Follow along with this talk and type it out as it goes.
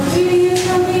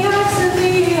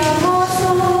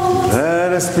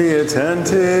us be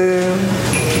attentive.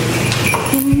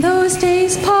 In those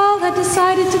days, Paul had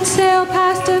decided to sail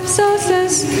past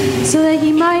Ephesus so that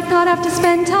he might not have to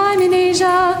spend time in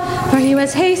Asia, for he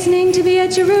was hastening to be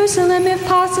at Jerusalem, if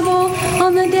possible,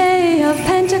 on the day of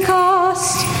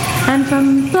Pentecost. And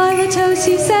from Miletus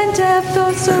he sent to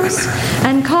Ephesus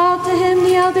and called to him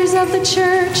the elders of the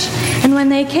church. And when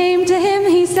they came to him,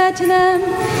 he said to them,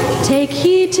 "Take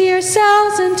heed to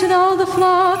yourselves and to all the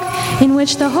flock, in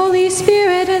which the Holy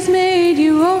Spirit has made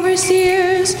you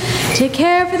overseers, to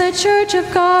care for the church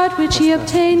of God, which he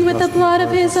obtained with the blood of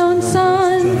his own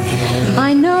Son.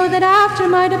 I know that after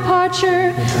my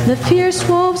departure, the fierce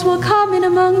wolves will come in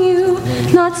among you,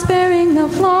 not sparing the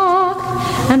flock.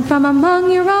 And from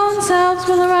among your own selves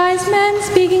will arise men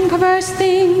speaking perverse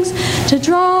things, to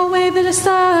draw away the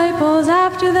disciples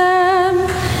after them.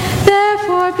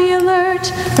 Therefore be alert,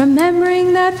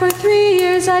 remembering that for 3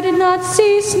 years I did not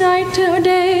cease night or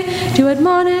day to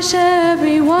admonish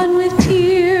everyone with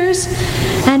tears.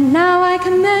 And now I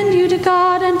commend you to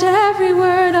God and to every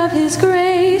word of his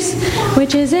grace,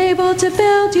 which is able to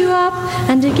build you up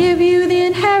and to give you the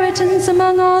inheritance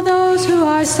among all those who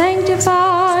are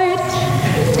sanctified.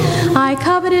 I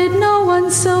coveted no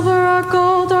one's silver or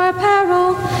gold or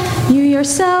apparel. You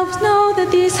yourselves know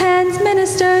that these hands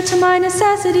minister to my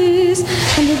necessities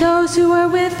and to those who are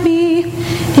with me.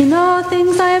 In all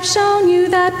things I have shown you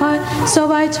that so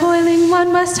by toiling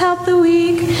one must help the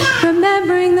weak,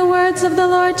 remembering the words of the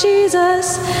Lord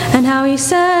Jesus, and how he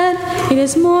said, 'It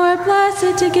is more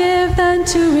blessed to give than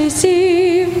to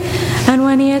receive.' And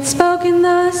when he had spoken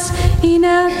thus, he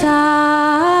knelt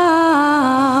down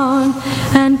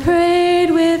and prayed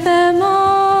with them all."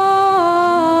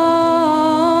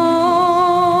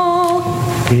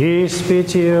 Peace be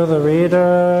to you, the reader.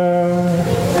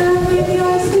 And with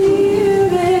your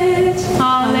spirit.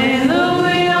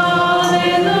 Alleluia,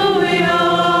 alleluia,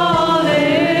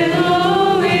 alleluia.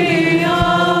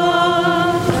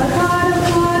 The God of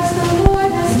gods, the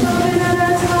Lord has spoken and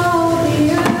has called the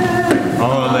earth.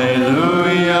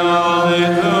 Alleluia,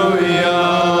 alleluia,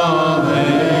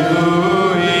 alleluia.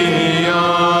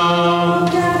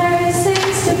 Gather his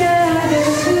saints together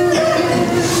to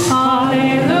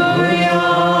Alleluia,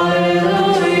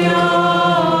 alleluia,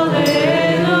 alleluia.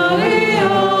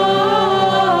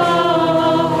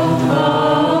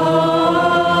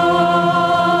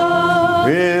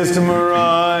 Wisdom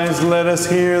arise, let us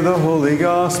hear the holy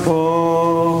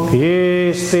gospel.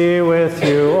 Peace be with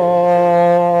you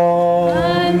all.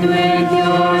 And with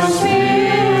your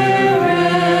spirit.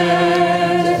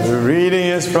 The reading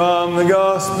is from the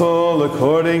gospel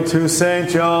according to St.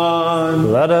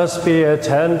 John. Let us be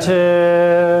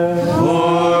attentive.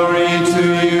 Glory to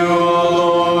you, O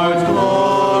Lord,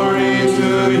 glory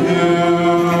to you.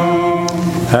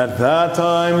 At that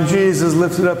time, Jesus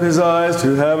lifted up his eyes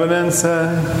to heaven and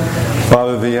said,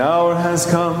 "Father, the hour has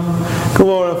come.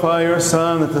 Glorify your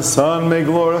Son, that the Son may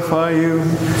glorify you,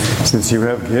 since you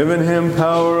have given him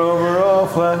power over all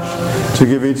flesh, to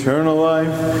give eternal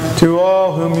life to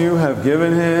all whom you have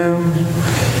given him.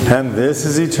 And this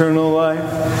is eternal life,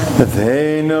 that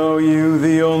they know you,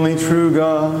 the only true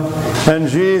God, and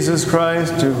Jesus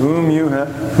Christ, to whom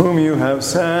you have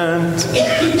sent.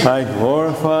 I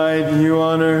glorified you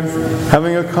on earth,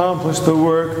 having accomplished the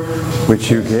work which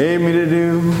you gave me to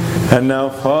do. And now,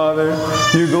 Father,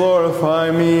 you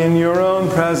glorify me in your own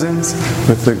presence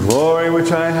with the glory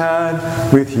which I had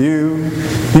with you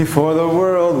before the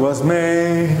world was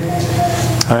made.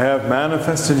 I have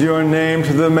manifested your name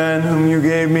to the men whom you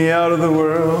gave me out of the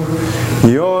world.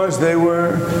 Yours they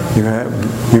were.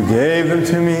 You gave them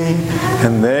to me,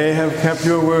 and they have kept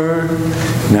your word.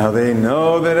 Now they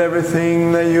know that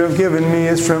everything that you have given me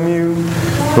is from you.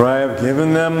 For I have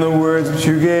given them the words which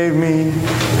you gave me,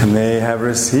 and they have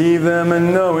received them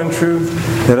and know in truth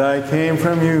that I came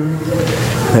from you.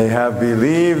 They have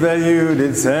believed that you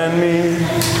did send me.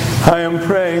 I am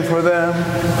praying for them.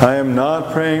 I am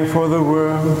not praying for the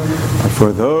world, but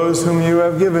for those whom you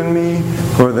have given me,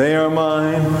 for they are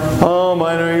mine. All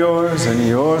mine are yours, and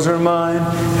yours are mine,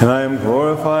 and I am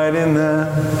glorified in them.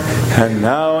 And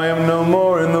now I am no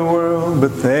more in the world,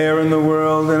 but they are in the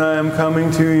world, and I am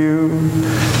coming to you.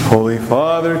 Holy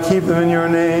Father, keep them in your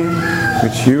name,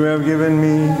 which you have given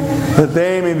me, that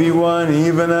they may be one,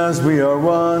 even as we are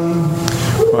one.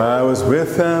 While I was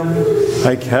with them,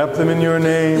 I kept them in your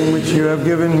name, which you have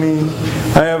given me.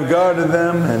 I have guarded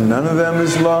them, and none of them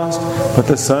is lost, but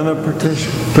the son of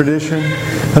perdition,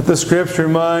 that the scripture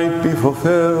might be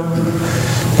fulfilled.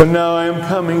 But now I am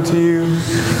coming to you,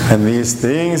 and these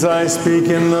things I speak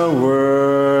in the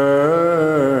world,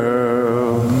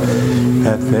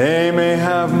 that they may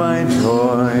have my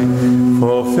joy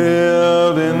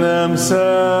fulfilled in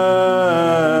themselves.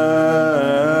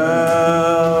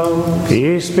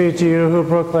 Peace be to you who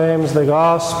proclaims the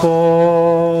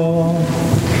gospel.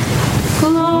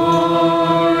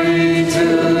 Glory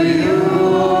to you,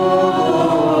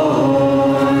 Lord.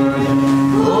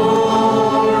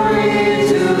 Glory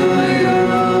to you.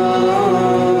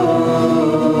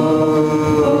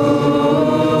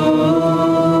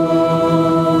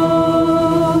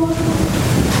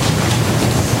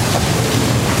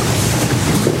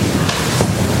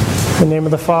 In the name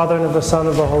of the Father, and of the Son, and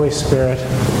of the Holy Spirit.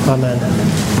 Amen.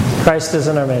 Christ is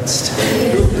in our midst.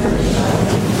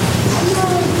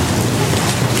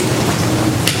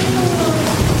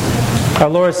 Our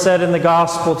Lord said in the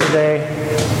gospel today,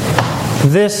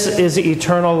 "This is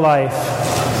eternal life,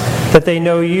 that they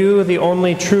know you, the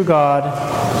only true God,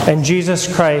 and Jesus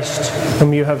Christ,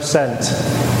 whom you have sent."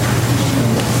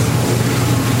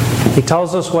 He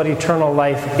tells us what eternal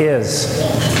life is.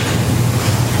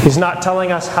 He's not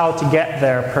telling us how to get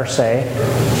there, per se.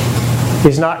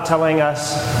 He's not telling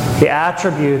us the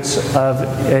attributes of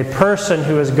a person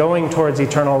who is going towards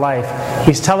eternal life.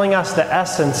 He's telling us the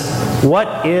essence.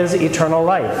 What is eternal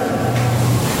life?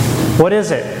 What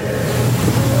is it?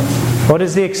 What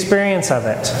is the experience of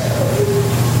it?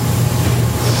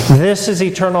 This is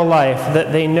eternal life,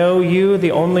 that they know you,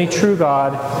 the only true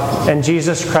God, and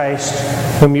Jesus Christ,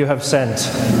 whom you have sent.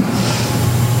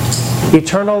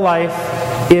 Eternal life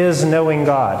is knowing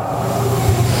God.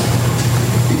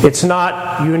 It's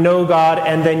not you know God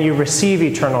and then you receive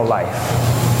eternal life.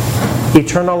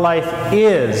 Eternal life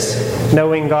is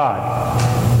knowing God.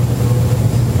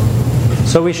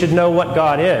 So we should know what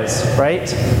God is,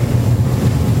 right?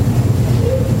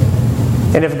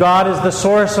 And if God is the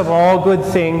source of all good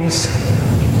things,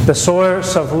 the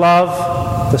source of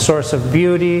love, the source of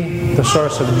beauty, the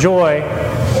source of joy,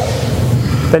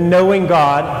 then knowing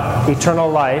God, eternal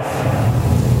life,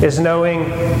 is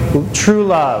knowing true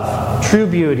love, true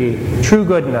beauty, true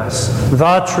goodness,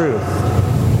 the truth,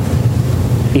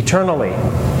 eternally.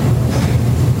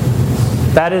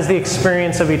 That is the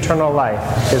experience of eternal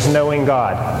life, is knowing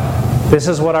God. This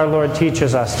is what our Lord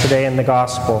teaches us today in the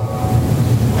gospel.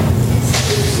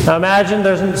 Now imagine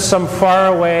there's some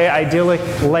faraway, idyllic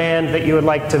land that you would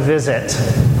like to visit.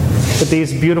 With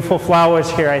these beautiful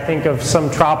flowers here, I think of some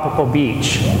tropical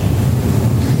beach.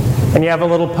 And you have a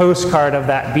little postcard of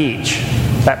that beach,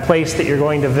 that place that you're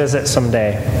going to visit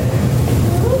someday.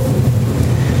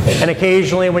 And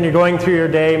occasionally when you're going through your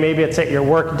day, maybe it's at your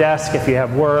work desk if you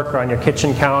have work, or on your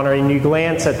kitchen counter, and you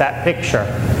glance at that picture.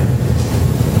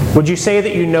 Would you say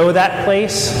that you know that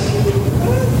place?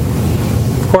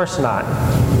 Of course not.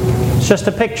 It's just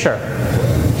a picture.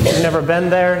 You've never been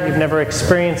there, you've never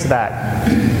experienced that.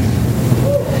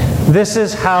 This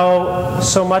is how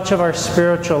so much of our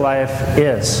spiritual life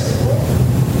is.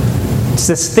 It's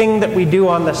this thing that we do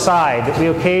on the side, that we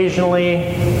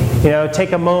occasionally,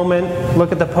 take a moment,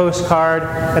 look at the postcard,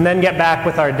 and then get back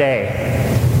with our day.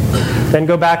 Then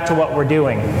go back to what we're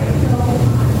doing.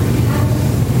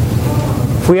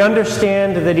 If we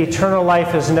understand that eternal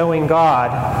life is knowing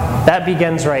God, that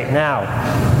begins right now.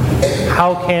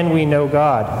 How can we know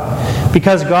God?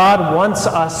 Because God wants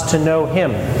us to know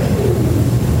Him.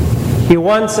 He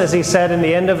wants, as He said in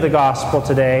the end of the gospel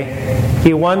today,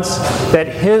 He wants that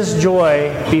His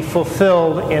joy be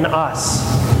fulfilled in us.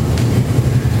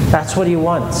 That's what He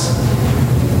wants.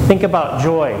 Think about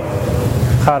joy.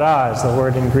 Chara is the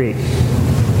word in Greek.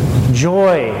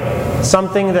 Joy,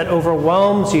 something that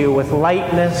overwhelms you with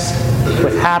lightness,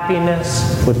 with happiness,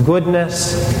 with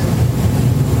goodness.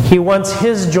 He wants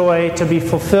His joy to be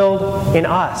fulfilled in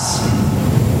us.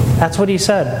 That's what He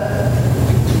said.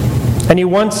 And He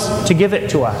wants to give it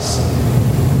to us.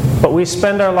 But we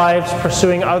spend our lives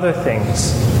pursuing other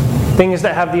things. Things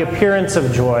that have the appearance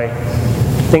of joy.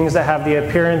 Things that have the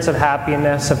appearance of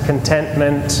happiness, of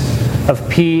contentment, of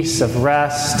peace, of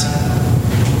rest.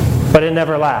 But it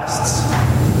never lasts.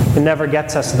 It never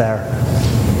gets us there.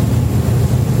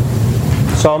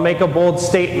 So I'll make a bold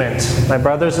statement. My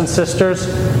brothers and sisters,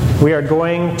 we are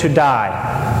going to die.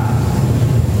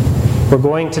 We're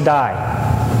going to die.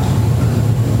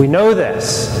 We know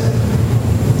this.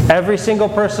 Every single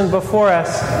person before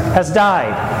us has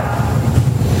died.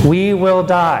 We will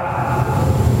die.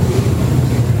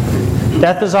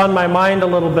 Death is on my mind a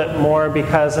little bit more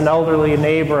because an elderly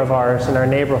neighbor of ours in our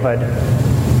neighborhood,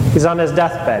 he's on his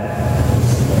deathbed.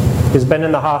 He's been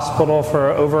in the hospital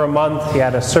for over a month. He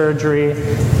had a surgery,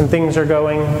 and things are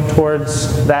going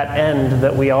towards that end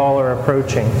that we all are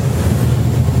approaching.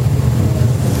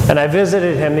 And I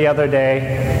visited him the other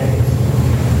day,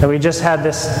 and we just had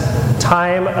this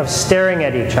time of staring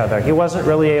at each other. He wasn't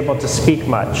really able to speak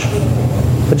much,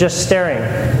 but just staring,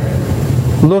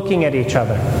 looking at each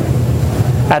other.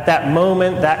 At that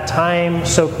moment, that time,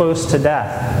 so close to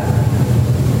death.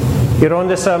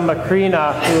 Yorondisa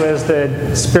Macrina, who is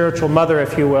the spiritual mother,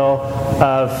 if you will,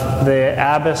 of the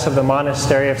abbess of the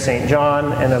monastery of St.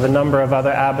 John and of a number of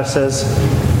other abbesses.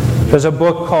 There's a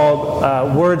book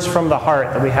called Words from the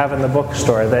Heart that we have in the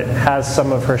bookstore that has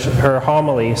some of her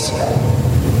homilies.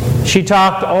 She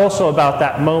talked also about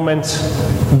that moment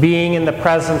being in the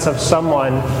presence of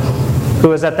someone who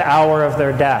was at the hour of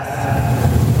their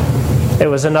death. It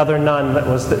was another nun that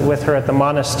was with her at the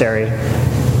monastery.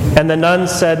 And the nun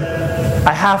said,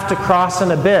 "I have to cross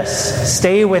an abyss.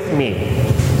 Stay with me.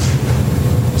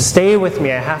 Stay with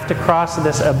me. I have to cross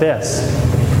this abyss."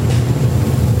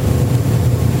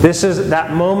 This is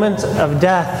that moment of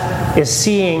death is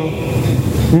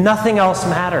seeing nothing else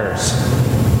matters.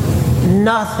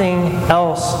 Nothing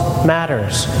else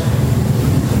matters.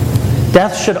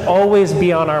 Death should always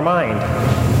be on our mind.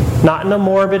 Not in a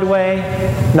morbid way,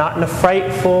 not in a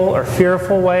frightful or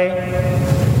fearful way,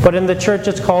 but in the church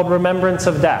it's called remembrance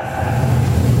of death.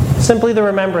 Simply the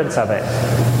remembrance of it.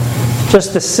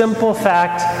 Just the simple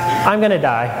fact, I'm going to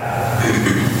die.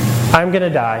 I'm going to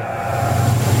die.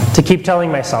 To keep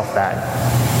telling myself that.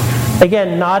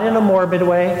 Again, not in a morbid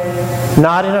way,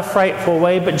 not in a frightful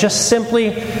way, but just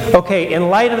simply, okay, in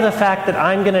light of the fact that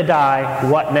I'm going to die,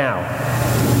 what now?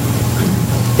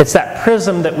 It's that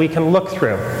prism that we can look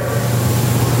through.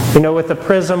 You know, with the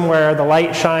prism where the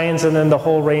light shines and then the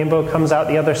whole rainbow comes out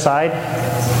the other side.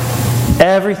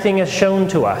 Everything is shown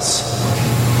to us.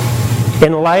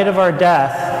 In light of our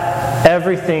death,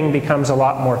 everything becomes a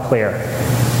lot more clear.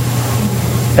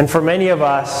 And for many of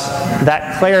us,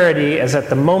 that clarity is at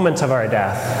the moment of our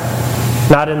death,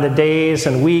 not in the days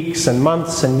and weeks and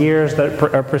months and years that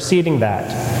are preceding that.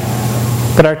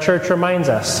 But our church reminds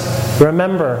us,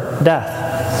 remember death.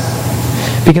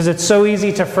 Because it's so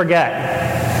easy to forget.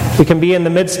 We can be in the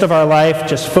midst of our life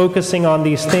just focusing on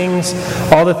these things,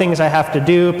 all the things I have to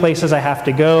do, places I have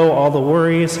to go, all the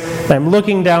worries. And I'm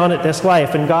looking down at this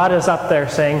life, and God is up there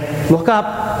saying, look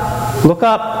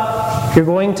up, you're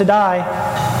going to die.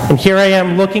 And here I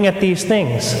am looking at these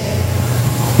things.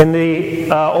 In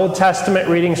the Old Testament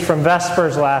readings from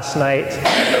Vespers last night,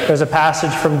 there's a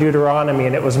passage from Deuteronomy,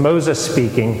 and it was Moses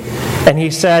speaking. And he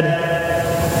said,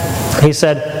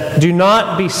 do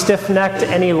not be stiff-necked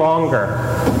any longer.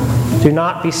 Do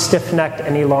not be stiff-necked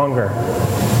any longer.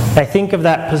 I think of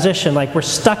that position like we're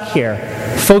stuck here,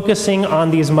 focusing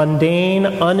on these mundane,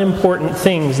 unimportant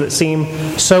things that seem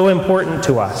so important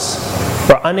to us.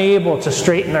 We're unable to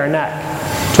straighten our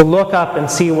neck, to look up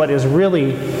and see what is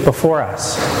really before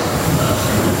us.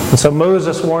 And so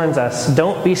Moses warns us,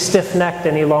 don't be stiff-necked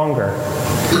any longer.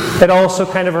 It also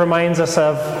kind of reminds us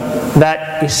of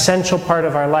that essential part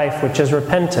of our life, which is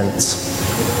repentance.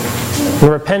 In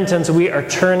repentance, we are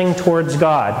turning towards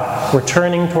God. We're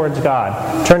turning towards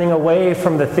God, turning away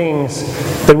from the things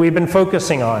that we've been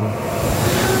focusing on.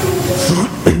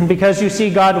 Because you see,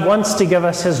 God wants to give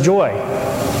us His joy.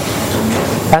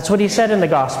 That's what He said in the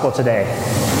gospel today.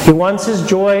 He wants His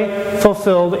joy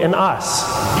fulfilled in us.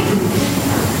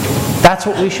 That's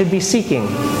what we should be seeking,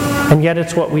 and yet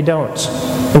it's what we don't.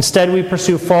 Instead, we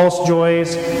pursue false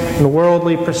joys and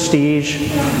worldly prestige.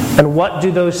 And what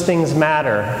do those things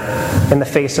matter in the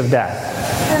face of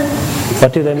death?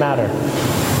 What do they matter?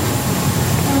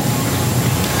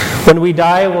 When we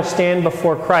die, we'll stand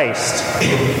before Christ.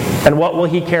 And what will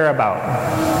He care about?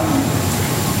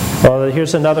 Well,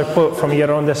 here's another quote from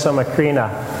Yorondisa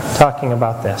Macrina talking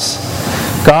about this.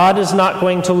 God is not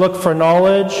going to look for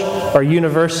knowledge or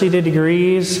university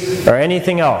degrees or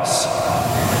anything else.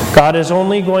 God is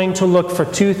only going to look for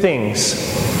two things: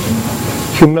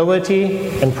 humility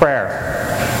and prayer.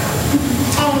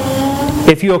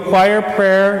 If you acquire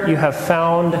prayer, you have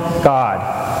found God.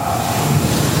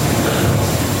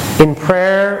 In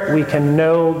prayer, we can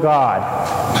know God.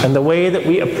 And the way that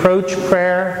we approach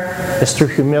prayer is through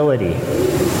humility.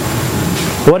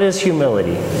 What is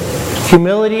humility?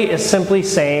 Humility is simply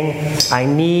saying, I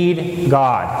need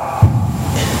God.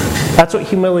 That's what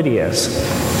humility is.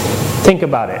 Think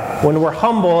about it. When we're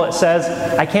humble, it says,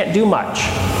 I can't do much.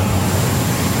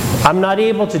 I'm not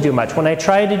able to do much. When I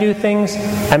try to do things,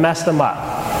 I mess them up.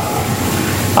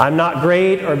 I'm not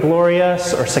great or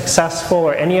glorious or successful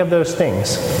or any of those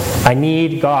things. I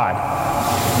need God.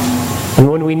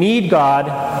 And when we need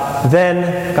God,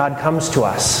 then God comes to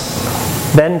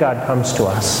us. Then God comes to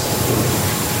us.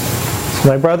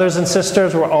 My brothers and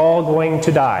sisters, we're all going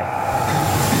to die.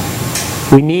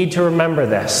 We need to remember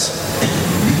this.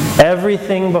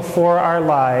 Everything before our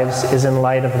lives is in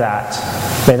light of that.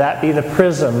 May that be the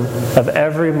prism of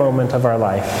every moment of our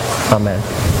life.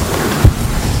 Amen.